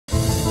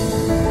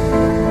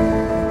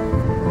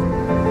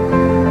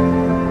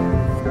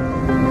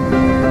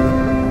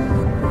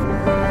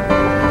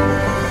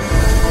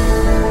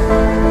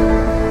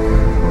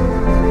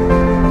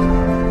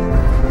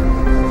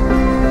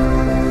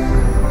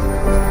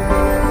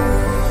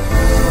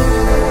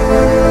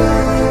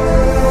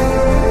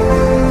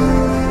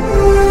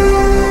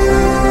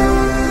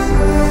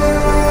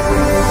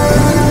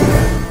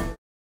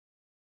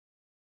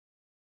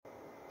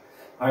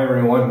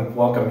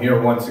here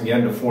once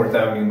again to Fourth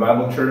Avenue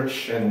Bible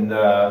Church and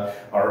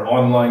our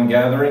online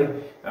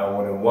gathering. I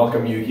want to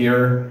welcome you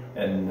here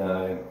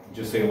and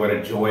just say what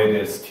a joy it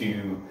is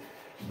to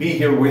be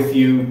here with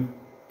you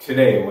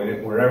today.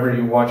 Wherever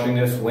you're watching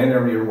this,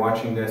 whenever you're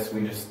watching this,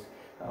 we just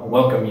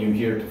welcome you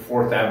here to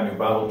Fourth Avenue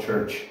Bible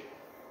Church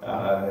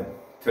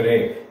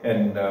today.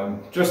 And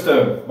just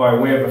by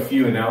way of a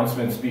few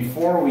announcements,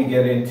 before we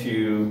get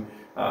into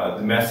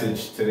the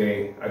message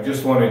today, I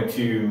just wanted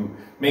to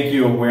make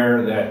you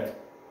aware that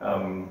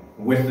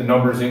with the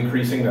numbers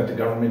increasing, that the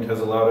government has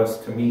allowed us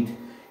to meet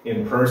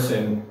in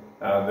person,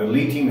 the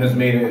lead team has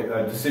made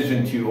a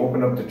decision to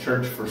open up the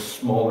church for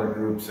smaller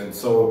groups. And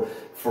so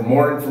for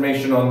more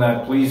information on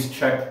that, please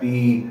check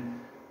the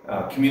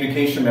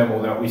communication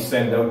memo that we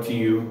send out to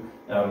you,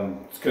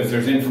 because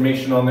there's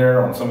information on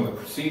there on some of the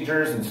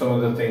procedures and some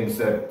of the things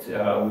that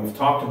we've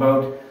talked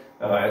about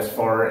as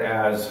far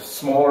as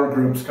smaller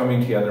groups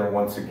coming together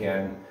once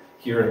again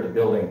here at the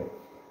building.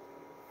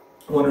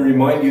 I want to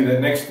remind you that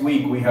next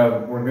week we're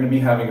going to be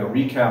having a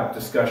recap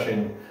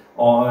discussion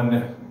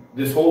on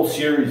this whole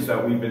series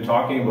that we've been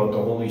talking about, the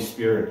Holy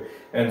Spirit.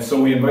 And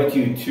so we invite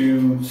you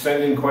to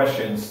send in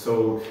questions.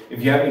 So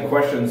if you have any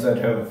questions that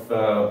have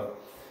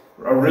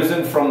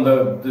arisen from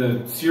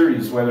the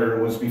series, whether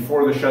it was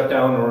before the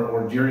shutdown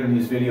or during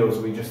these videos,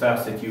 we just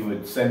ask that you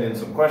would send in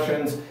some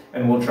questions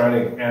and we'll try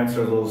to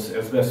answer those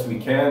as best we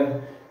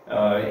can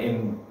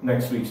in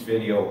next week's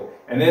video.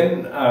 And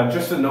then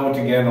just a note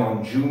again,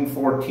 on June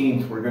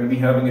 14th, we're going to be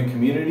having a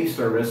community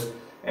service,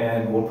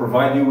 and we'll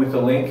provide you with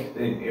a link.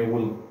 It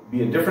will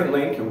be a different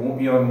link. It won't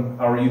be on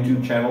our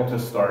YouTube channel to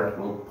start.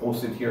 We'll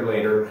post it here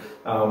later.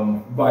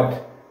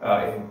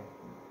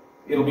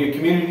 It'll be a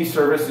community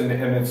service, and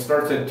it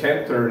starts at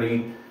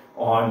 10:30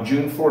 on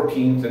June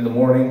 14th in the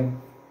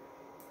morning.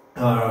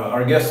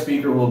 Our guest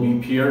speaker will be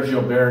Pierre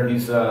Gilbert.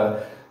 He's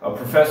a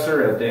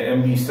professor at the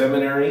MD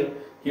Seminary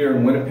here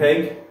in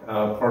Winnipeg,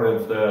 part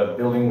of the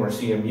building where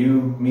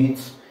CMU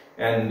meets.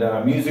 And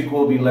music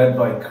will be led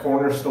by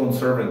Cornerstone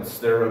Servants.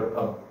 They're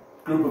a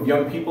group of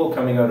young people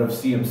coming out of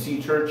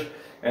CMC Church.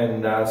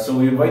 And so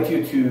we invite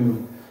you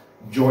to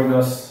join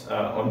us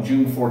on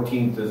June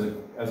 14th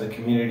as a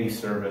community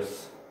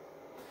service.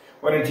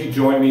 Why don't you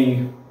join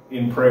me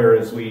in prayer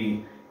as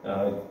we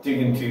dig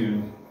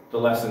into the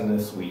lesson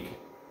this week.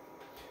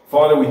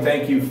 Father, we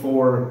thank you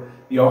for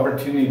the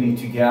opportunity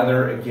to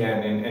gather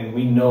again, and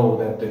we know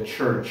that the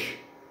church,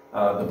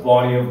 the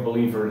body of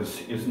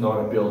believers, is not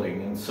a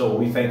building. And so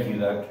we thank you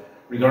that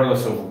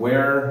regardless of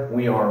where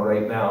we are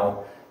right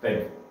now,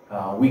 that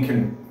we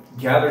can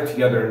gather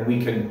together and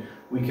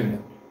we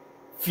can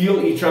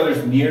feel each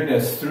other's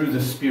nearness through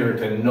the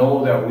Spirit and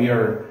know that we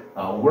are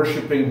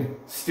worshiping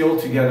still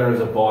together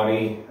as a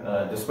body,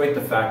 despite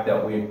the fact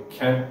that we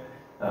can't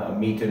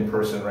meet in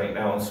person right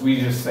now. And so we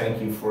just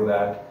thank you for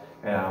that.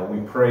 We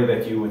pray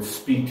that you would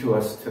speak to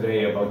us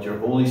today about your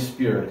Holy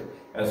Spirit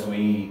as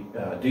we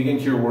dig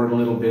into your word a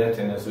little bit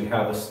and as we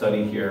have a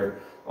study here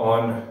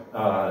on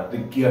the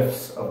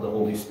gifts of the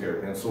Holy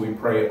Spirit. And so we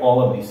pray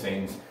all of these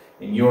things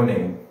in your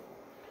name.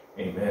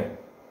 Amen.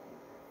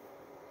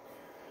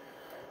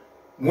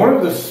 One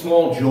of the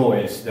small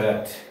joys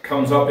that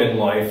comes up in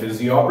life is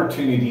the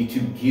opportunity to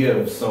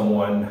give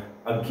someone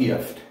a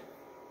gift.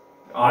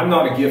 I'm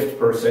not a gift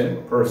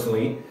person,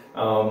 personally.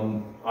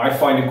 I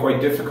find it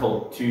quite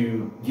difficult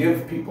to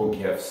give people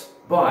gifts,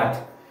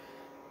 but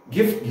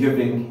gift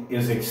giving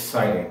is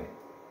exciting.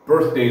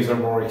 Birthdays are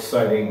more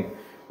exciting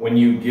when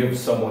you give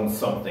someone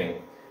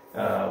something.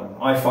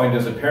 I find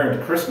as a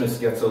parent, Christmas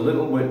gets a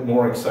little bit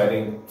more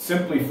exciting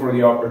simply for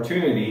the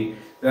opportunity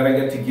that I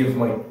get to give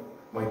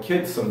my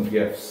kids some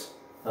gifts,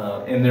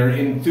 and their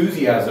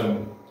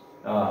enthusiasm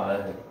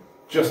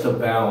just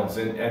abounds,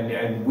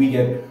 and we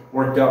get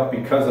worked up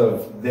because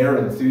of their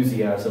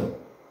enthusiasm.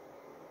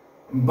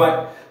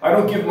 But I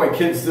don't give my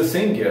kids the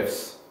same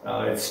gifts.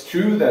 It's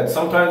true that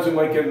sometimes we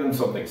might give them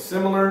something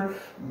similar,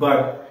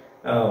 but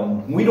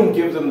we don't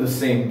give them the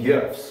same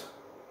gifts.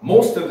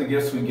 Most of the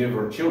gifts we give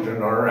our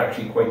children are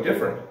actually quite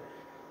different.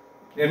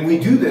 And we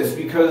do this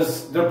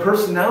because their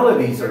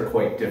personalities are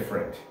quite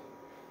different.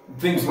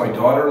 Things my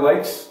daughter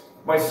likes,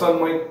 my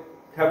son might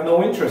have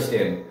no interest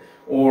in.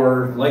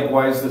 Or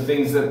likewise, the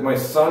things that my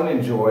son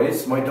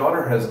enjoys, my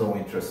daughter has no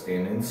interest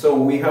in. And so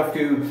we have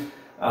to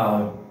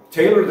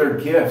tailor their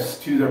gifts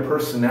to their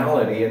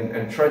personality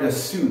and try to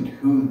suit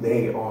who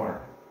they are.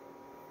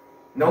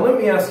 Now let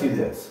me ask you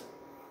this.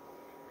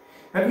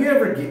 Have you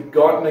ever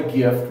gotten a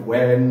gift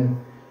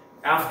when,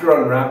 after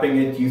unwrapping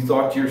it, you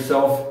thought to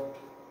yourself,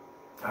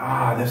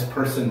 this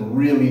person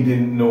really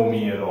didn't know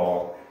me at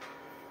all.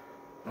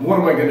 What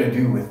am I going to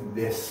do with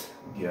this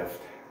gift?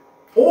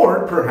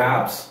 Or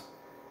perhaps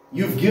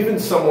you've given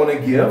someone a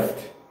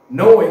gift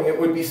knowing it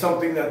would be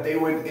something that they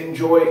would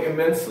enjoy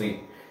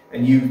immensely.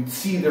 And you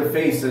see their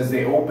face as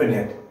they open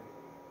it.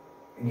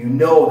 And you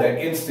know that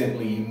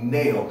instantly you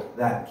nailed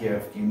that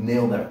gift. You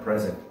nailed that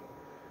present.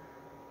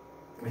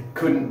 It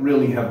couldn't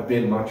really have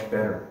been much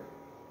better.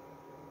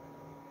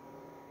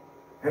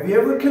 Have you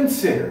ever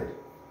considered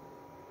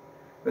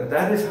that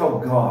that is how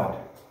God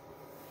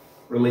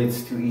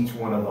relates to each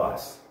one of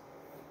us.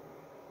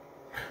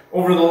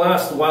 Over the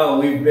last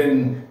while, we've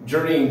been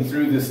journeying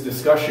through this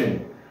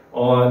discussion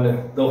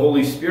on the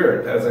Holy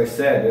Spirit, as I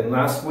said. And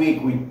last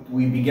week,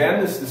 we began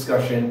this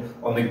discussion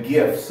on the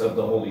gifts of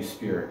the Holy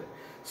Spirit.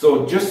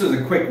 So just as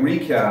a quick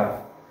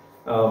recap,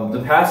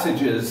 the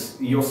passages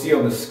you'll see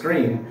on the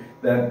screen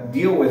that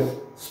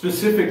deal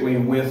specifically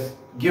with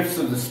gifts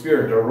of the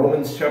Spirit are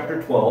Romans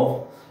chapter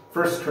 12,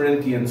 1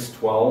 Corinthians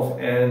 12,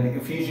 and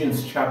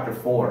Ephesians chapter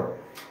 4.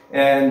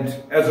 And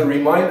as a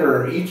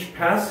reminder, each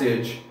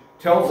passage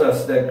tells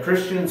us that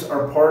Christians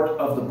are part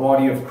of the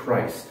body of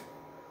Christ,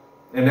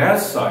 and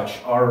as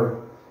such are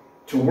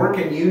to work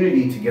in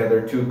unity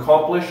together to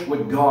accomplish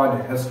what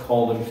God has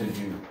called them to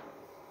do.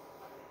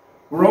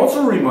 We're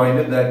also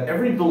reminded that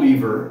every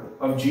believer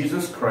of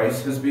Jesus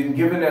Christ has been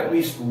given at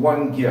least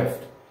one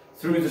gift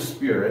through the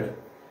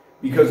Spirit,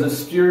 because the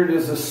Spirit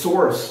is the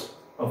source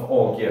of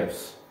all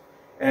gifts.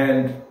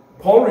 And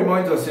Paul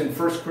reminds us in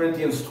 1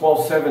 Corinthians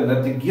 12:7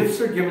 that the gifts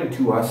are given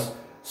to us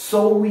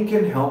so we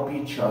can help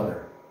each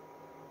other.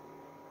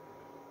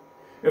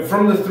 And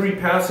from the three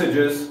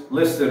passages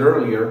listed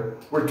earlier,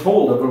 we're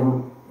told of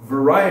a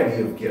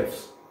variety of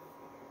gifts.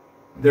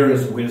 There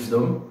is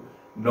wisdom,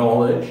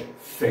 knowledge,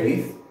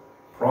 faith,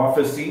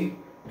 prophecy,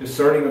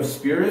 discerning of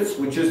spirits,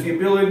 which is the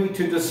ability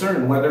to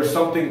discern whether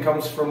something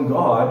comes from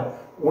God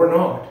or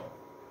not.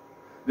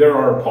 There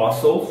are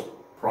apostles,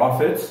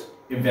 prophets,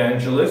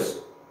 evangelists,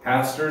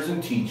 pastors,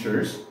 and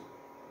teachers.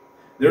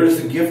 There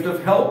is the gift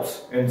of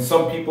helps, and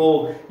some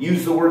people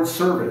use the word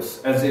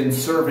service, as in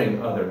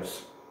serving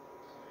others.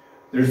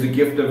 There's the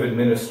gift of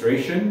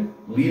administration,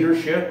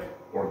 leadership,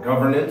 or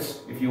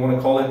governance, if you want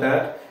to call it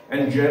that,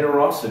 and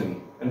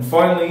generosity. And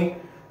finally,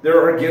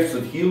 there are gifts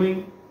of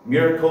healing,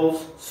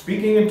 miracles,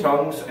 speaking in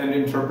tongues, and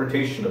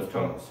interpretation of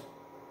tongues.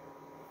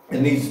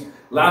 And these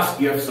last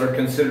gifts are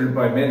considered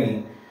by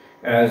many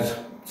as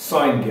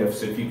sign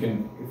gifts, if you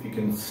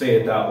can say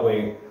it that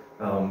way.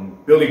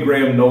 Billy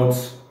Graham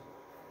notes,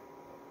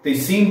 they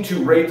seem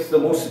to rate the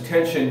most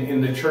attention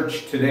in the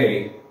church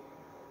today,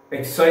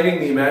 exciting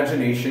the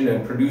imagination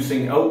and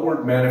producing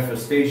outward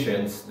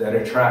manifestations that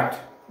attract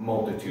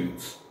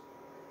multitudes.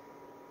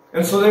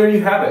 And so there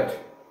you have it.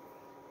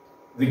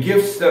 The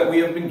gifts that we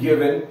have been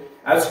given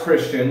as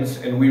Christians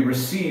and we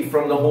receive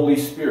from the Holy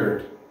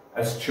Spirit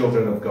as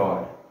children of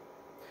God.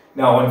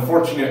 Now,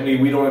 unfortunately,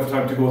 we don't have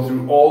time to go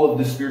through all of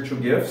the spiritual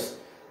gifts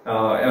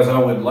as I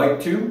would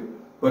like to,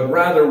 but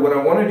rather what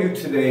I want to do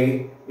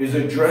today is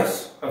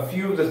address a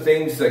few of the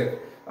things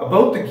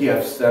about the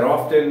gifts that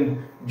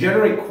often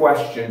generate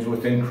questions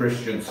within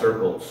Christian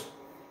circles.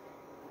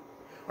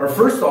 Our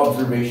first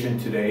observation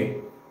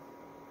today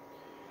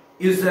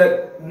is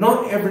that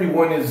not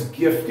everyone is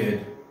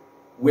gifted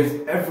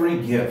with every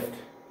gift,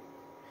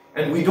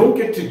 and we don't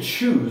get to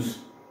choose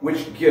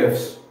which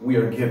gifts we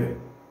are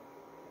given.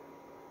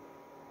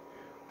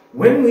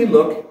 When we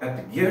look at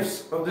the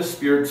gifts of the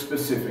Spirit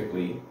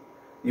specifically,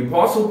 the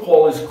Apostle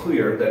Paul is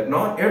clear that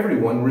not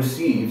everyone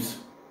receives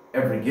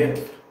every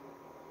gift.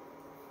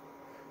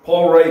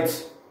 Paul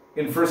writes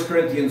in 1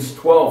 Corinthians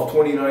 12,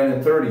 29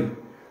 and 30,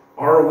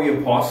 "Are we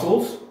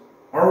apostles?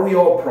 Are we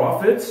all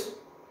prophets?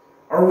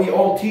 Are we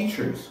all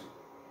teachers?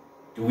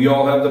 Do we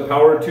all have the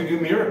power to do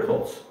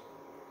miracles?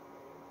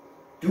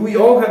 Do we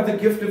all have the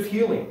gift of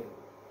healing?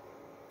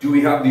 Do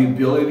we have the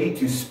ability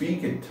to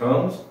speak in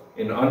tongues,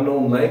 in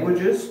unknown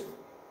languages?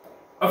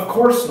 Of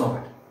course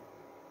not."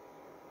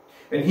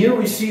 And here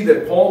we see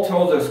that Paul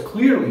tells us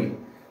clearly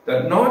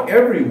that not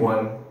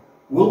everyone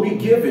will be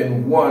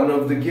given one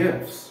of the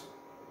gifts.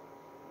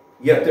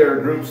 Yet there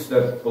are groups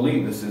that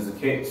believe this is the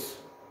case.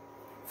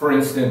 For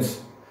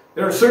instance,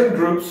 there are certain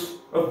groups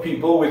of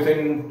people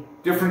within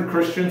different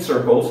Christian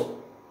circles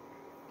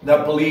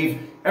that believe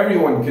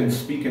everyone can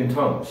speak in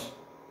tongues.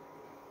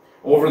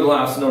 Over the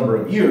last number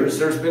of years,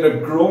 there's been a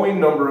growing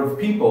number of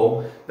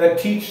people that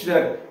teach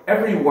that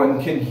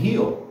everyone can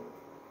heal.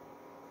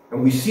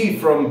 And we see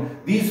from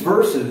these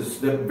verses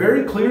that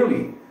very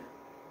clearly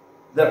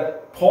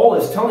that Paul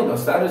is telling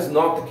us that is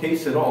not the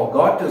case at all.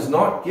 God does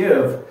not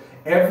give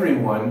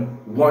everyone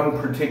one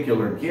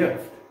particular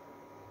gift.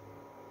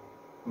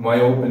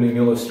 My opening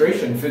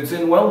illustration fits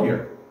in well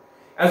here.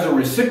 As a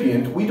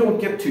recipient, we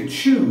don't get to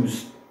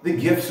choose the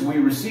gifts we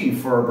receive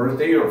for our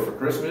birthday or for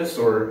Christmas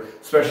or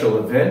special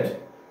event.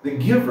 The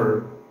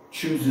giver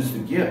chooses the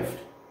gift.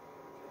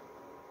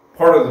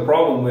 Part of the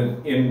problem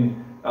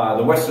in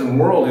the Western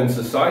world and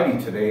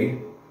society today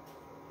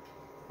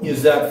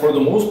is that for the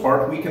most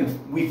part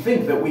we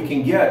think that we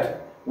can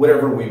get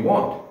whatever we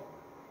want.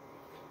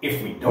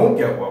 If we don't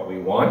get what we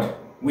want,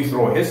 we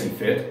throw a hissy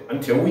fit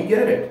until we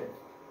get it.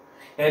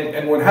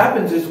 And what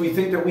happens is we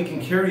think that we can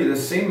carry the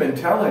same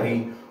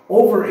mentality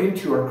over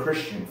into our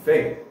Christian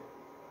faith.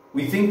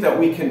 We think that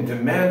we can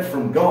demand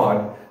from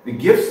God the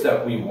gifts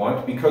that we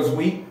want because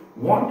we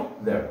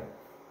want them.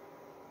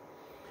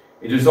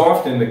 It is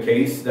often the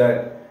case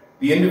that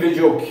the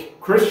individual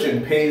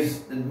Christian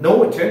pays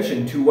no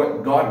attention to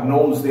what God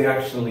knows they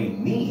actually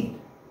need.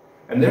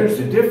 And there's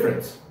the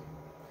difference.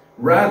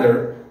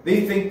 Rather,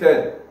 they think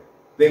that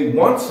they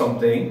want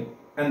something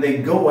and they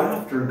go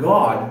after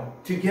God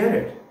to get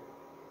it.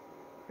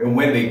 And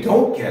when they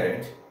don't get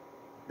it,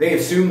 they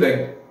assume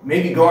that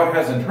maybe God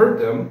hasn't heard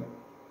them,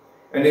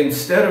 and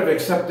instead of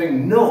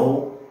accepting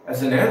no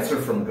as an answer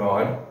from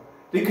God,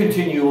 they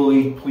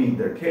continually plead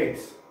their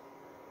case.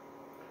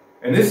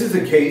 And this is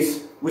the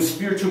case with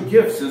spiritual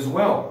gifts as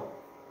well.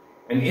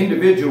 An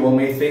individual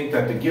may think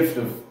that the gift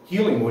of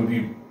healing would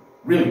be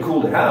really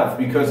cool to have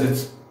because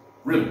it's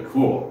really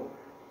cool.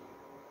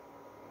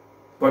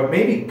 But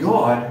maybe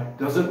God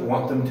doesn't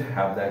want them to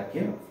have that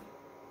gift.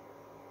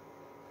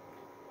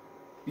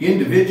 The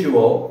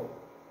individual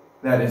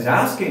that is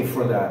asking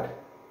for that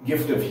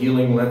gift of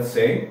healing, let's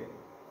say,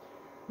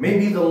 may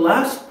be the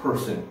last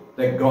person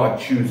that God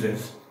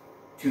chooses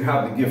to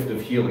have the gift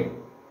of healing.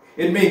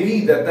 It may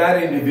be that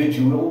that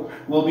individual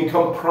will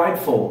become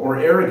prideful or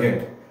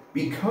arrogant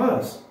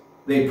because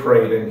they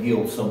prayed and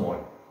healed someone.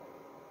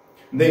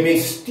 They may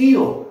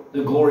steal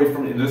the glory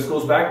from it. This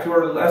goes back to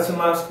our lesson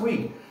last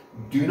week.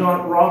 Do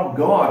not rob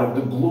God of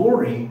the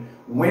glory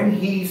when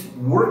He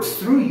works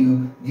through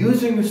you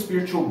using the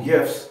spiritual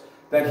gifts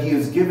that He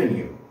has given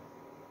you.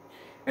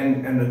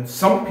 And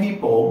some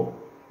people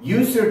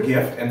use their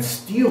gift and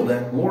steal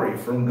that glory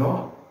from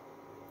God.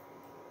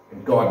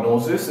 And God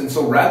knows this. And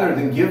so rather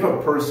than give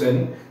a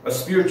person a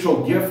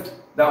spiritual gift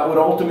that would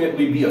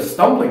ultimately be a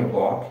stumbling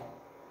block,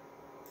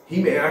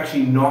 He may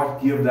actually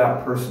not give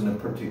that person a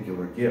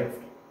particular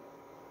gift.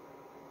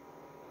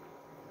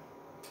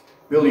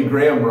 Billy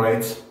Graham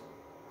writes,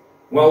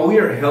 "While we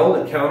are held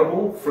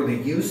accountable for the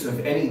use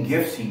of any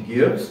gifts He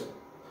gives,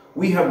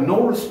 we have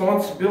no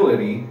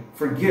responsibility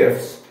for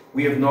gifts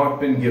we have not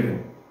been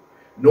given,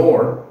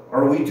 nor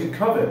are we to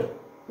covet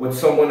what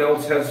someone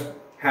else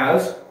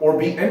has or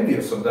be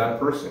envious of that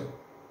person.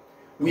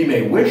 We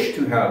may wish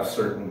to have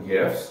certain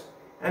gifts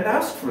and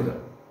ask for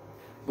them,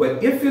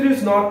 but if it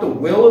is not the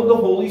will of the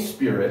Holy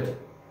Spirit,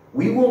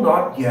 we will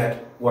not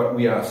get what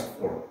we ask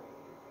for.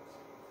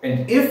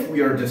 And if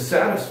we are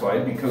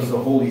dissatisfied because the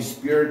Holy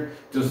Spirit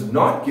does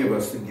not give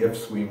us the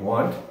gifts we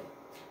want,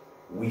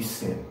 we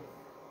sin."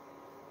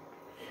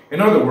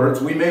 In other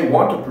words, we may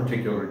want a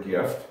particular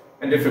gift,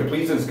 and if it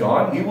pleases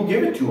God, He will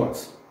give it to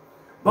us.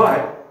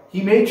 But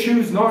He may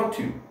choose not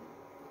to,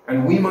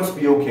 and we must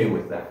be okay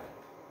with that.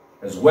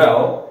 As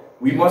well,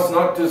 we must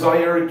not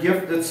desire a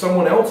gift that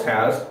someone else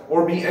has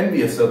or be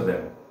envious of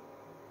them.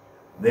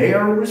 They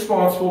are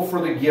responsible for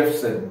the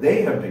gifts that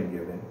they have been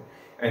given,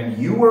 and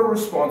you are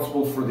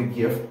responsible for the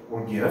gift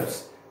or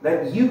gifts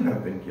that you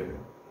have been given.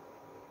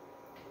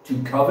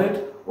 To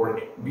covet or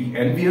be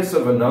envious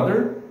of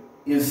another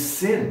is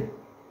sin.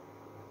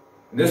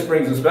 And this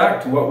brings us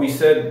back to what we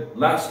said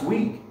last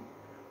week.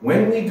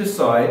 When we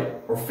decide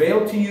or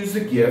fail to use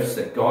the gifts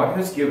that God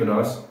has given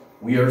us,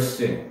 we are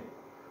sinning.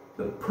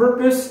 The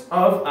purpose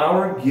of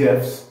our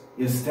gifts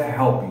is to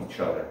help each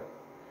other,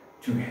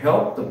 to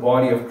help the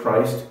body of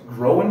Christ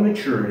grow in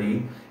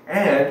maturity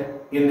and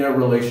in their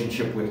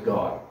relationship with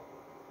God.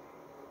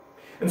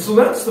 And so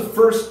that's the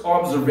first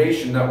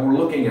observation that we're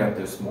looking at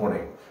this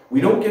morning.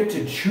 We don't get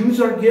to choose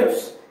our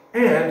gifts,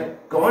 and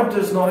God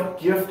does not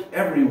gift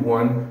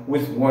everyone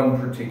with one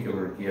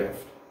particular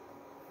gift.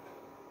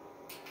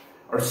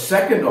 Our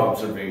second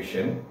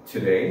observation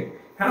today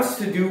has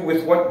to do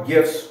with what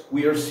gifts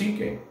we are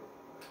seeking.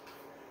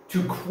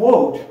 To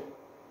quote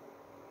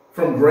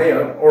from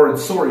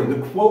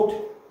the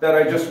quote that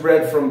I just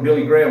read from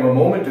Billy Graham a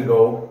moment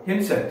ago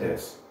hints at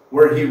this,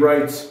 where he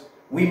writes,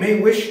 "We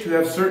may wish to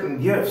have certain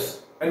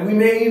gifts, and we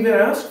may even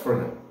ask for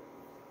them."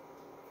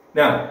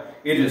 Now,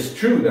 it is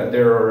true that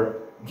there are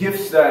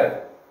gifts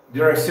that,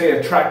 dare I say,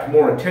 attract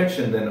more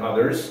attention than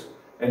others.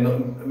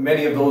 And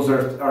many of those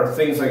are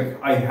things like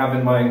I have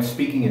in mind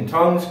speaking in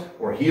tongues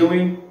or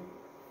healing.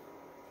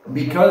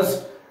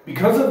 Because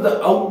of the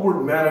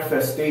outward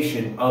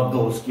manifestation of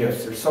those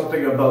gifts, there's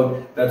something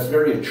about that's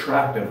very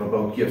attractive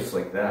about gifts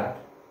like that.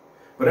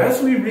 But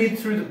as we read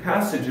through the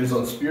passages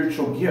on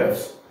spiritual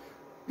gifts,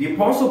 the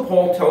Apostle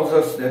Paul tells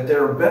us that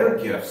there are better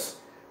gifts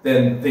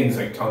than things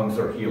like tongues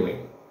or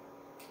healing.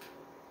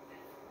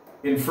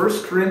 In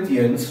 1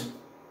 Corinthians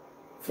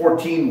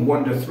 14,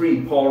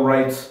 1-3, Paul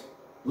writes,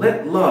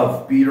 "Let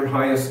love be your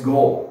highest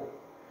goal,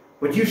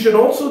 but you should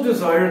also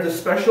desire the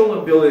special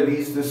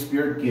abilities the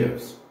Spirit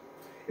gives,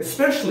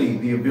 especially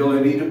the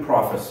ability to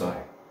prophesy.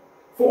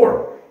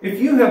 For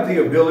if you have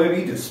the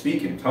ability to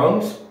speak in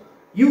tongues,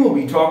 you will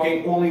be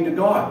talking only to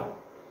God,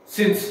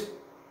 since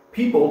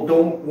people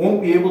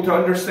won't be able to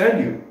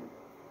understand you.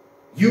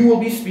 You will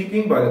be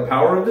speaking by the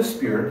power of the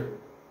Spirit,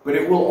 but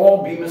it will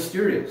all be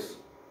mysterious.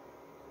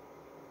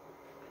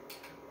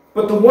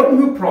 But the one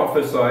who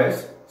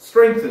prophesies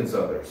strengthens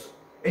others,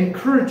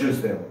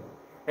 encourages them,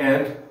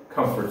 and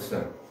comforts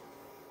them."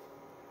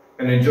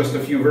 And in just a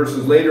few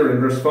verses later,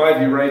 in verse 5,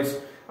 he writes,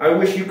 "I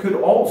wish you could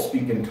all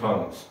speak in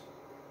tongues.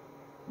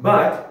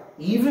 But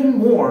even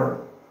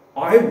more,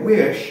 I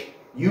wish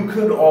you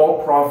could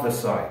all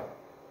prophesy.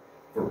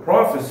 For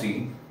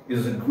prophecy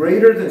is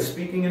greater than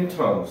speaking in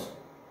tongues,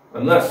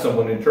 unless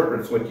someone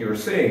interprets what you are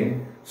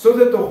saying, so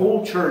that the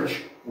whole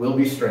church will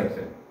be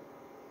strengthened."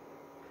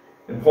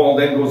 And Paul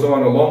then goes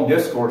on a long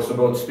discourse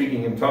about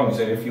speaking in tongues.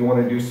 And if you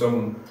want to do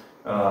some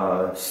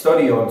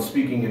study on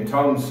speaking in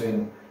tongues,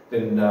 then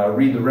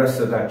read the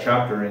rest of that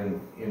chapter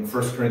in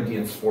 1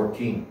 Corinthians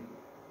 14.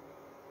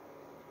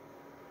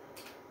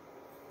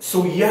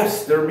 So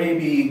yes, there may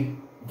be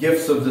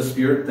gifts of the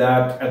Spirit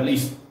that at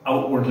least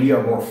outwardly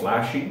are more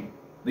flashy.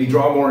 They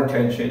draw more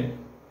attention.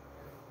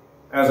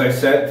 As I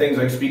said, things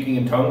like speaking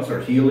in tongues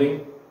or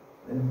healing,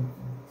 and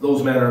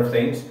those manner of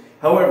things.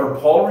 However,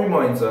 Paul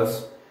reminds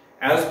us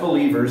as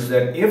believers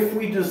that if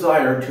we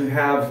desire to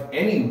have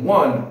any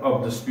one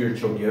of the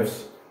spiritual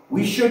gifts,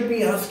 we should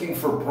be asking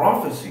for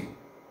prophecy.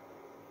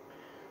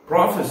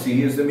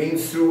 Prophecy is the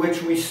means through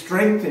which we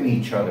strengthen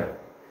each other.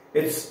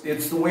 It's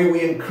the way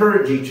we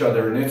encourage each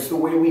other, and it's the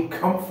way we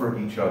comfort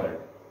each other.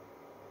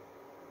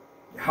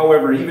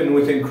 However, even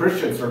within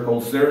Christian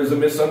circles, there is a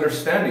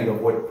misunderstanding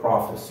of what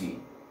prophecy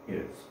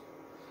is.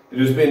 It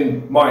has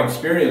been my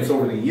experience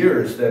over the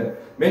years that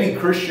many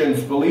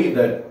Christians believe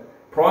that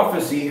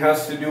prophecy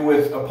has to do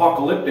with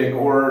apocalyptic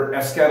or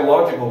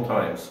eschatological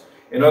times.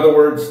 In other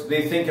words,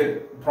 they think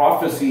that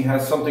prophecy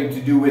has something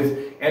to do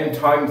with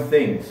end-time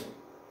things.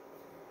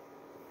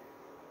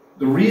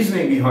 The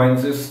reasoning behind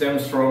this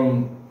stems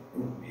from,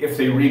 if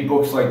they read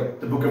books like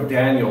the book of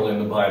Daniel in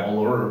the Bible,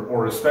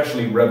 or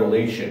especially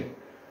Revelation.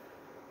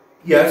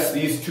 Yes,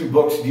 these two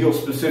books deal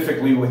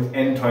specifically with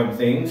end-time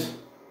things,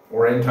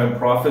 or end-time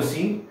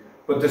prophecy,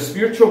 but the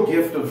spiritual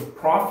gift of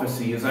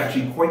prophecy is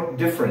actually quite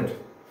different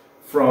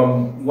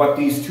from what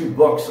these two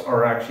books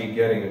are actually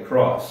getting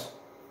across.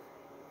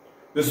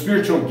 The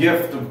spiritual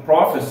gift of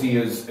prophecy,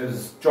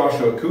 as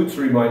Joshua Coots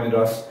reminded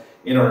us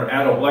in our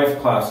adult life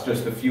class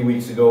just a few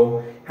weeks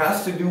ago,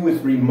 has to do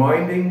with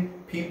reminding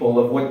people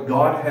of what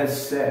God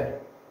has said.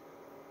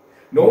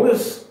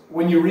 Notice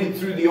when you read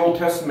through the Old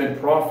Testament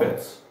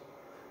prophets,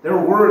 their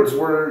words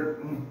were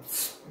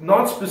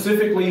not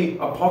specifically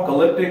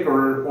apocalyptic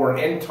or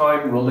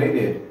end-time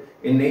related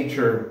in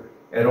nature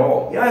at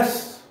all.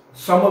 Yes,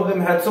 some of them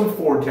had some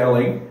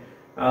foretelling,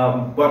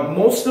 but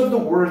most of the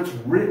words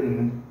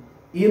written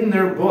in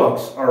their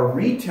books are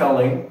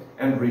retelling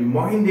and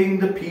reminding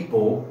the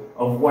people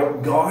of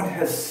what God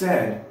has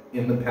said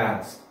in the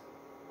past.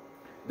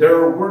 There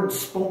are words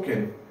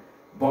spoken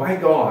by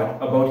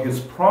God about His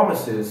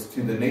promises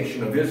to the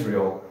nation of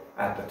Israel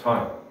at the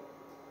time.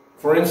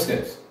 For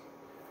instance,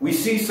 we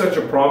see such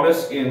a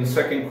promise in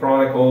 2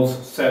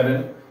 Chronicles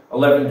 7,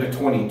 11 to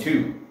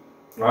 22.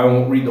 I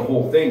won't read the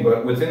whole thing,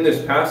 but within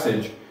this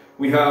passage,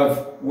 we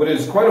have what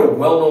is quite a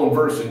well-known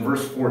verse in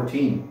verse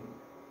 14,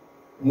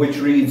 which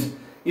reads,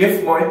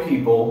 "If my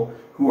people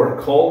who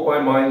are called by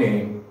my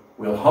name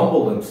will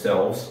humble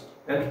themselves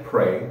and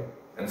pray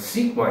and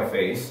seek my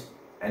face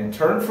and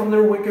turn from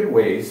their wicked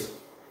ways,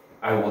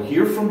 I will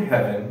hear from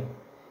heaven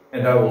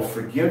and I will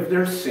forgive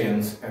their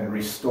sins and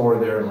restore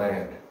their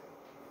land."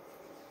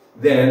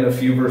 Then, a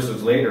few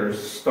verses later,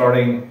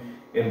 starting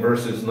in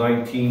verses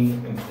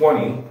 19 and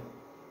 20,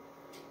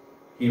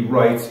 he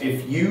writes,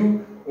 "If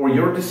you or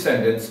your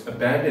descendants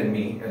abandon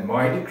me and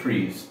my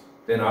decrees,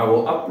 then I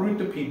will uproot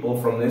the people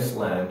from this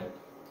land,"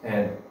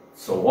 and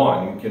so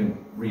on. You can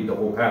read the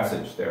whole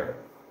passage there.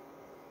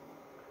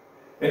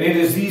 And it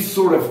is these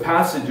sort of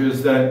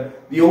passages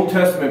that the Old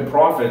Testament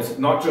prophets,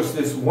 not just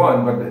this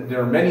one, but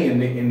there are many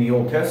in the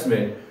Old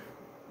Testament,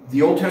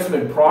 the Old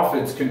Testament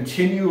prophets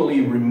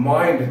continually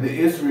remind the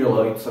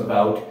Israelites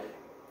about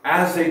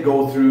as they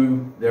go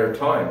through their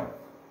time.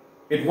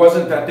 It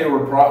wasn't that they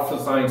were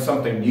prophesying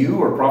something new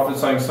or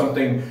prophesying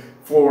something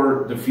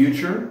for the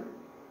future.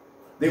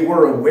 They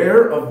were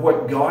aware of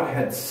what God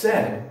had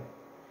said.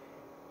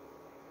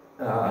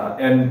 They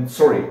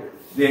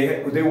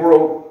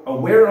were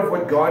aware of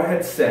what God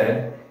had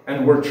said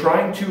and were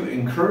trying to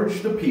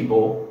encourage the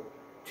people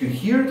to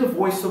hear the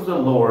voice of the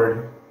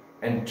Lord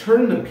and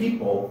turn the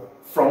people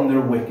from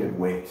their wicked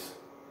ways.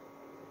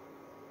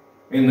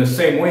 In the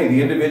same way,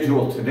 the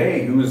individual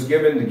today who is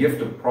given the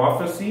gift of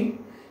prophecy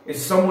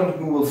is someone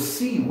who will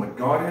see what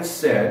God has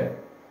said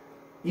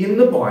in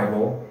the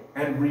Bible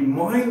and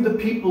remind the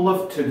people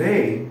of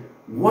today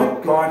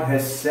what God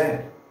has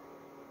said.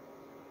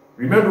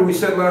 Remember, we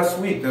said last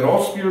week that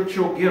all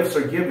spiritual gifts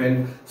are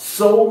given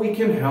so we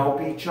can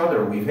help each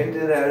other. We've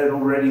hinted at it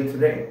already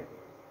today.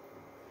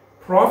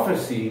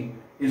 Prophecy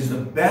is the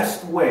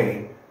best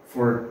way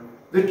for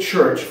the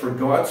church, for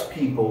God's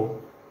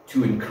people,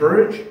 to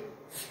encourage,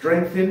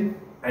 strengthen,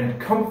 and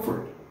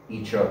comfort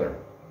each other.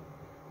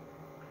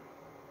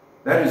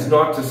 That is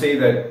not to say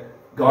that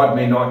God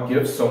may not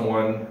give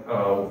someone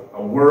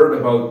a word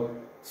about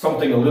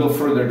something a little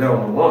further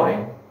down the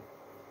line,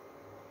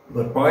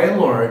 but by and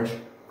large,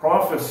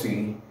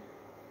 prophecy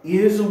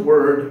is a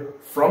word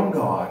from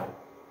God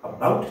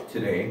about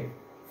today,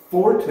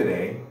 for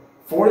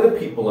the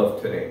people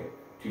of today,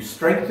 to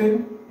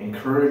strengthen,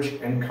 encourage,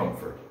 and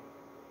comfort.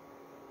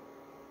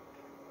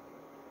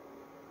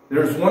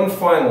 There's one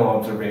final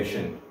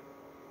observation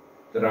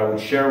that I would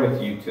share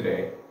with you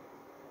today,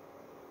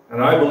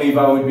 and I believe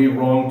I would be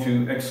wrong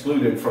to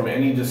exclude it from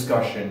any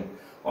discussion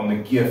on the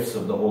gifts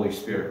of the Holy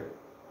Spirit.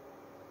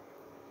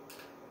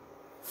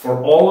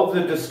 For all of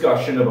the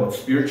discussion about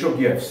spiritual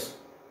gifts,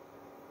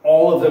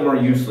 all of them are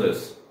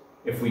useless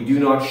if we do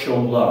not show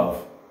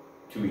love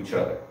to each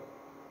other.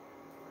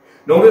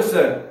 Notice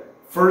that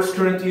 1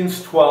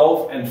 Corinthians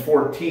 12 and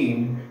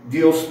 14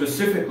 deal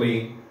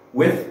specifically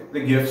with the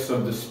gifts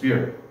of the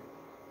Spirit.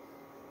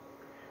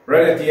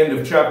 Right at the end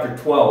of chapter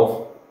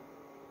 12,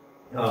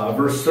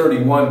 verse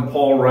 31,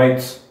 Paul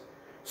writes,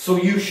 "So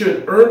you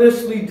should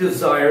earnestly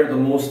desire the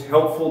most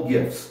helpful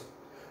gifts.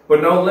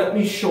 But now let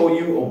me show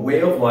you a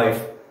way of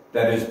life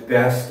that is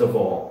best of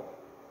all."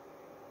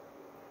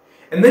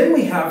 And then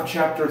we have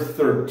chapter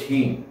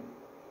 13.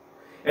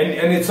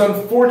 And it's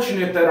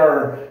unfortunate that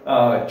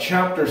our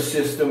chapter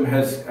system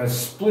has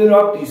split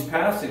up these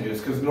passages,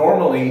 because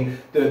normally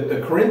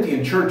the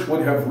Corinthian church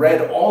would have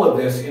read all of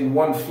this in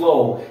one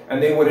flow,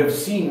 and they would have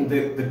seen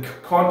the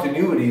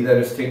continuity that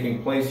is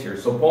taking place here.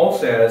 So Paul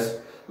says,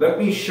 let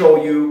me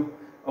show you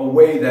a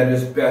way that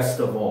is best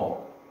of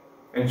all.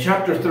 And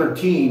chapter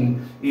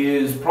 13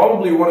 is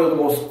probably one of the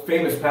most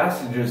famous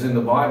passages in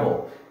the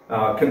Bible,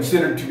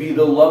 considered to be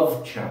the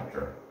love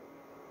chapter.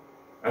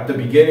 At the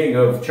beginning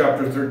of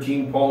chapter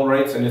 13, Paul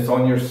writes, and it's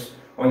on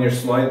your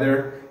slide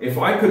there, "If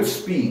I could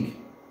speak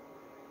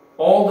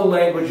all the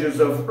languages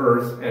of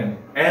earth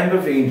and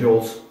of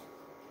angels,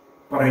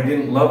 but I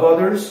didn't love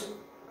others,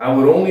 I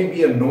would only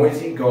be a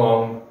noisy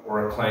gong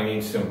or a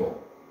clanging cymbal.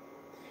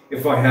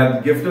 If I had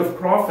the gift of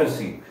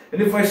prophecy,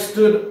 and if I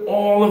stood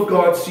all of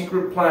God's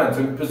secret plans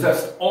and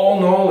possessed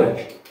all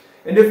knowledge,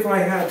 and if I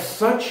had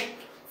such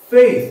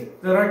faith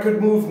that I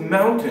could move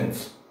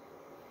mountains,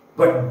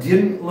 but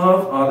didn't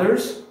love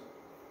others,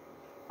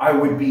 I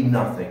would be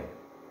nothing.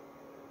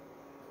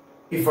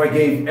 If I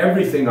gave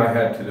everything I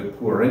had to the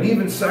poor and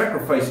even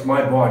sacrificed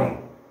my body,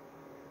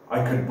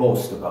 I could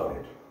boast about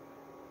it.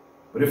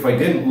 But if I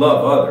didn't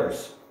love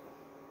others,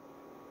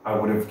 I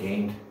would have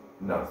gained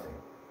nothing."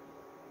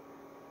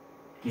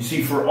 You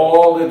see, for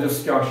all the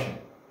discussion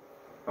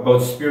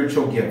about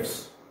spiritual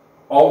gifts,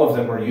 all of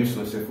them are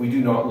useless if we do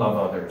not love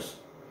others,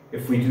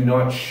 if we do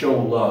not show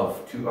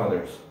love to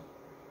others.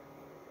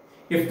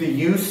 If the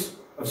use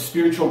of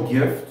spiritual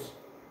gifts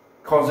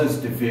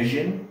causes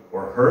division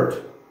or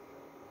hurt,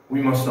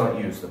 we must not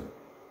use them.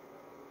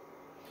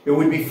 It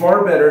would be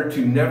far better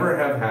to never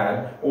have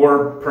had,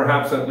 or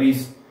perhaps at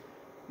least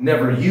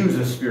never use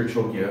a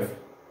spiritual gift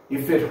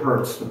if it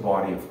hurts the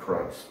body of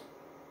Christ.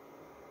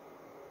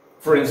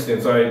 For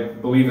instance, I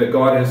believe that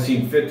God has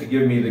seen fit to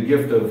give me the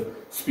gift of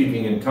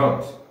speaking in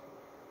tongues.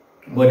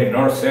 But in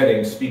our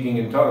setting, speaking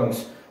in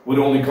tongues would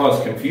only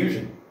cause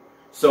confusion.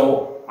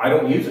 So I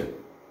don't use it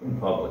in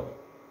public.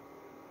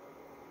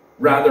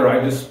 Rather, I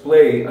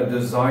display a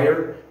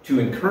desire to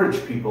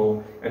encourage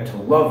people and to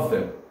love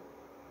them.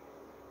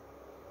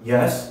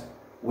 Yes,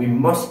 we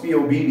must be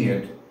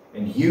obedient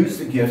and use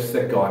the gifts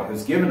that God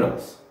has given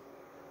us,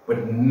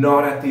 but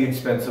not at the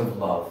expense of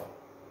love.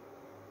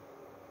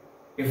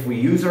 If we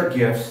use our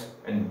gifts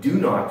and do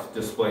not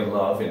display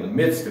love in the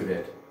midst of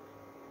it,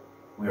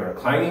 we are a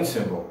clanging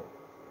cymbal,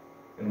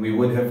 and we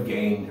would have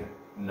gained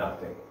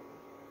nothing.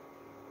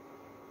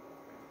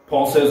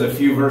 Paul says a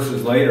few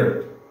verses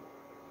later,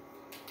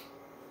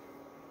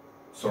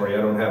 sorry,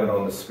 I don't have it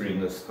on the screen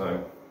this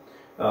time,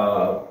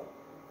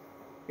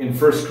 in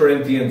 1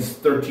 Corinthians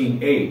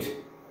 13:8,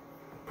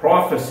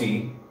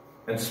 prophecy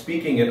and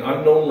speaking in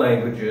unknown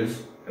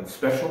languages and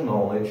special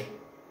knowledge.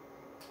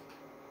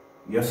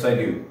 Yes, I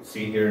do.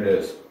 See, here it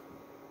is.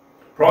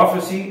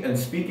 Prophecy and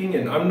speaking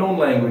in unknown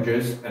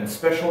languages and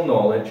special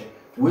knowledge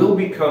will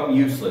become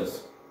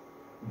useless,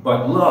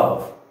 but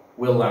love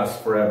will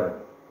last forever.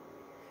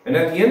 And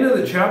at the end of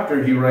the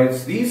chapter, he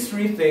writes, these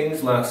three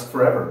things last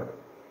forever: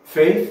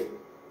 faith,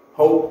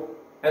 hope,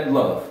 and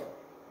love.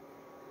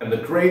 And the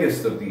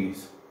greatest of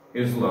these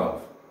is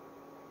love.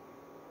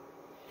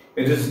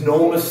 It is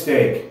no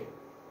mistake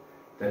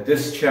that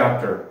this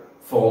chapter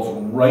falls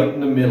right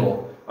in the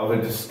middle of a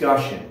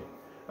discussion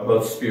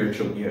about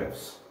spiritual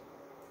gifts.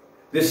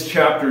 This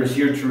chapter is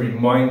here to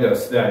remind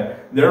us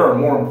that there are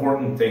more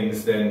important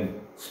things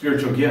than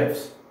spiritual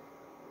gifts.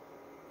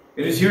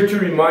 It is here to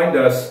remind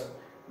us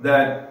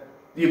that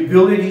the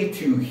ability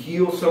to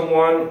heal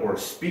someone or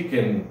speak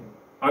in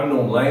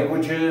unknown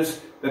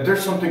languages, that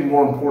there's something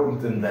more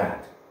important than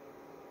that.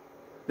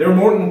 There are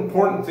more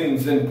important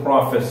things than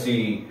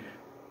prophecy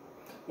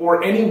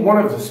or any one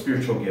of the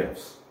spiritual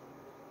gifts.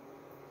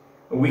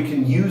 And we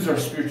can use our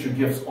spiritual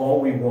gifts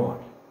all we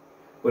want.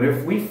 But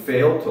if we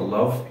fail to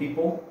love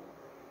people,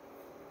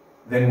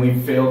 then we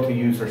fail to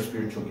use our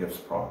spiritual gifts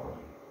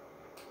properly.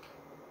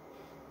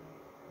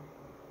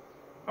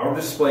 Our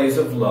displays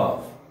of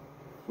love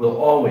will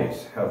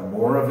always have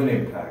more of an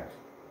impact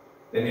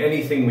than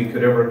anything we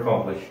could ever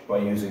accomplish by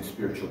using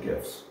spiritual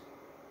gifts.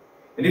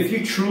 And if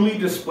you truly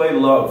display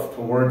love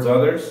towards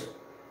others,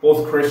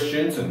 both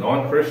Christians and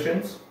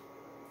non-Christians,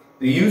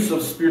 the use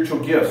of spiritual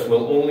gifts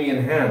will only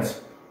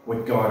enhance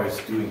what God is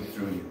doing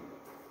through you.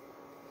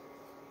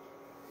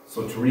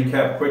 So to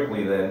recap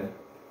quickly then,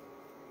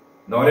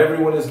 not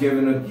everyone is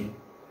gifted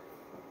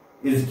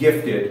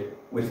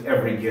with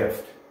every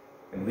gift.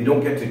 And we don't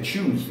get to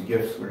choose the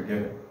gifts we're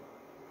given.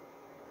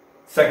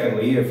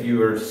 Secondly, if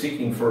you are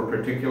seeking for a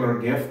particular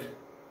gift,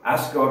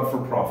 ask God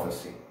for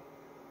prophecy.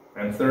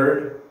 And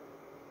third,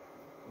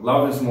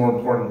 love is more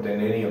important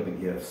than any of the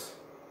gifts.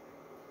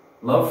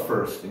 Love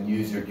first and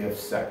use your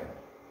gifts second.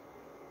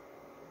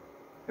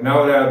 And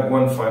I would add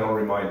one final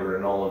reminder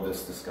in all of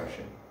this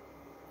discussion.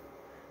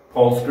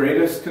 Paul's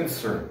greatest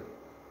concern,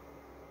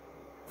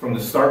 from the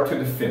start to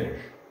the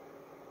finish,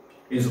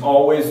 is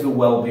always the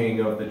well-being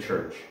of the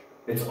church.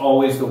 It's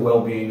always the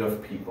well-being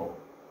of people.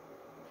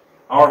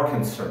 Our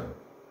concern,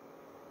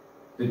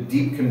 the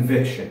deep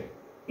conviction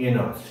in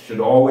us,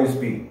 should always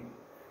be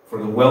for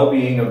the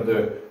well-being of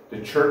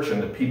the church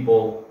and the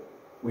people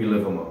we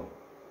live among.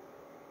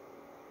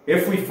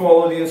 If we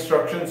follow the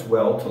instructions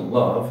well to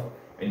love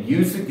and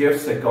use the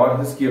gifts that God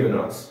has given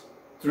us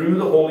through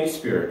the Holy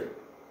Spirit,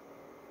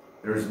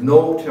 there is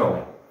no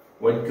telling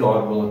what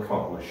God will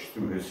accomplish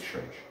through His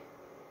church.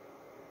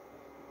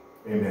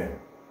 Amen.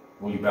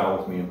 Will you bow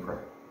with me in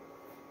prayer?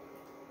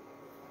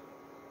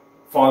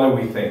 Father,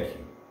 we thank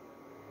you.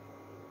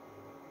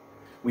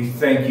 We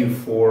thank you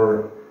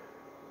for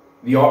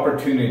the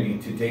opportunity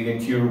to dig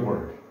into your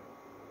word,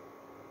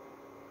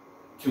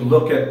 to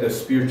look at the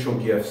spiritual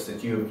gifts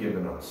that you have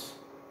given us,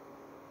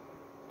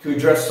 to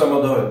address some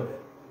of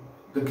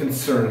the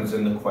concerns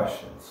and the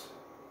questions.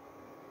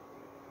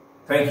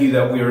 Thank you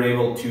that we are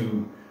able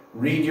to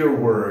read your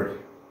word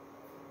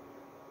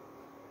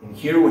and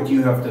hear what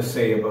you have to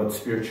say about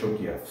spiritual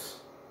gifts.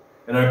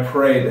 And I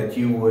pray that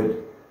you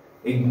would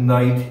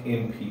ignite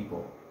in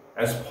people,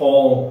 as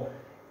Paul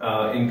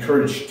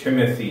encouraged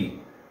Timothy,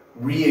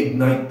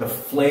 reignite the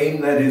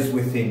flame that is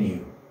within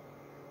you,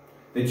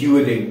 that you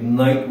would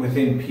ignite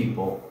within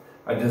people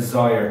a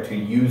desire to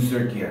use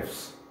their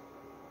gifts.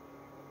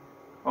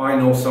 I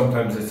know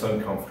sometimes it's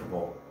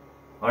uncomfortable.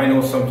 I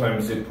know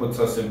sometimes it puts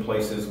us in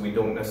places we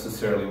don't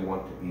necessarily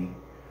want to be.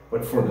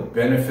 But for the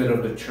benefit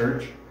of the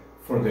church,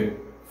 for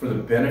the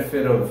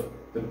benefit of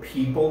the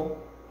people,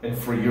 and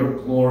for your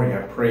glory,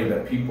 I pray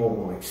that people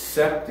will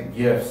accept the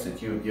gifts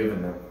that you have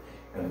given them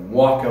and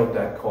walk out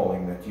that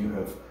calling that you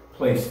have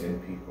placed in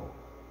people.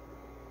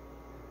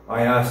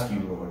 I ask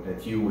you, Lord,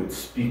 that you would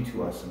speak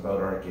to us about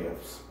our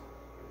gifts,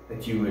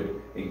 that you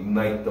would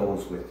ignite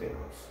those within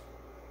us.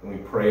 And we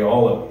pray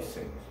all of these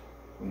things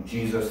in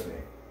Jesus' name.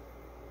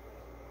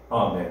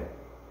 Amen.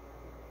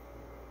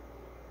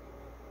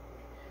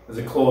 As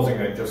a closing,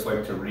 I'd just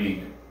like to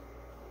read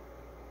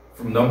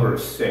from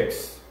Numbers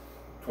 6,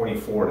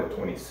 24 to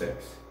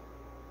 26.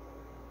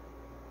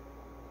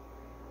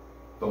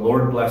 The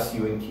Lord bless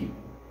you and keep you.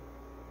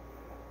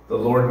 The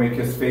Lord make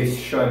his face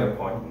shine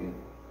upon you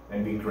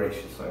and be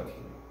gracious unto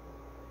you.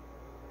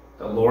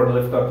 The Lord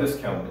lift up his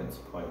countenance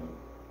upon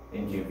you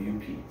and give you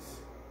peace.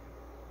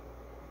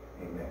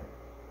 Amen.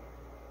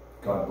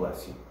 God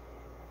bless you.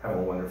 Have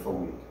a wonderful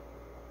week.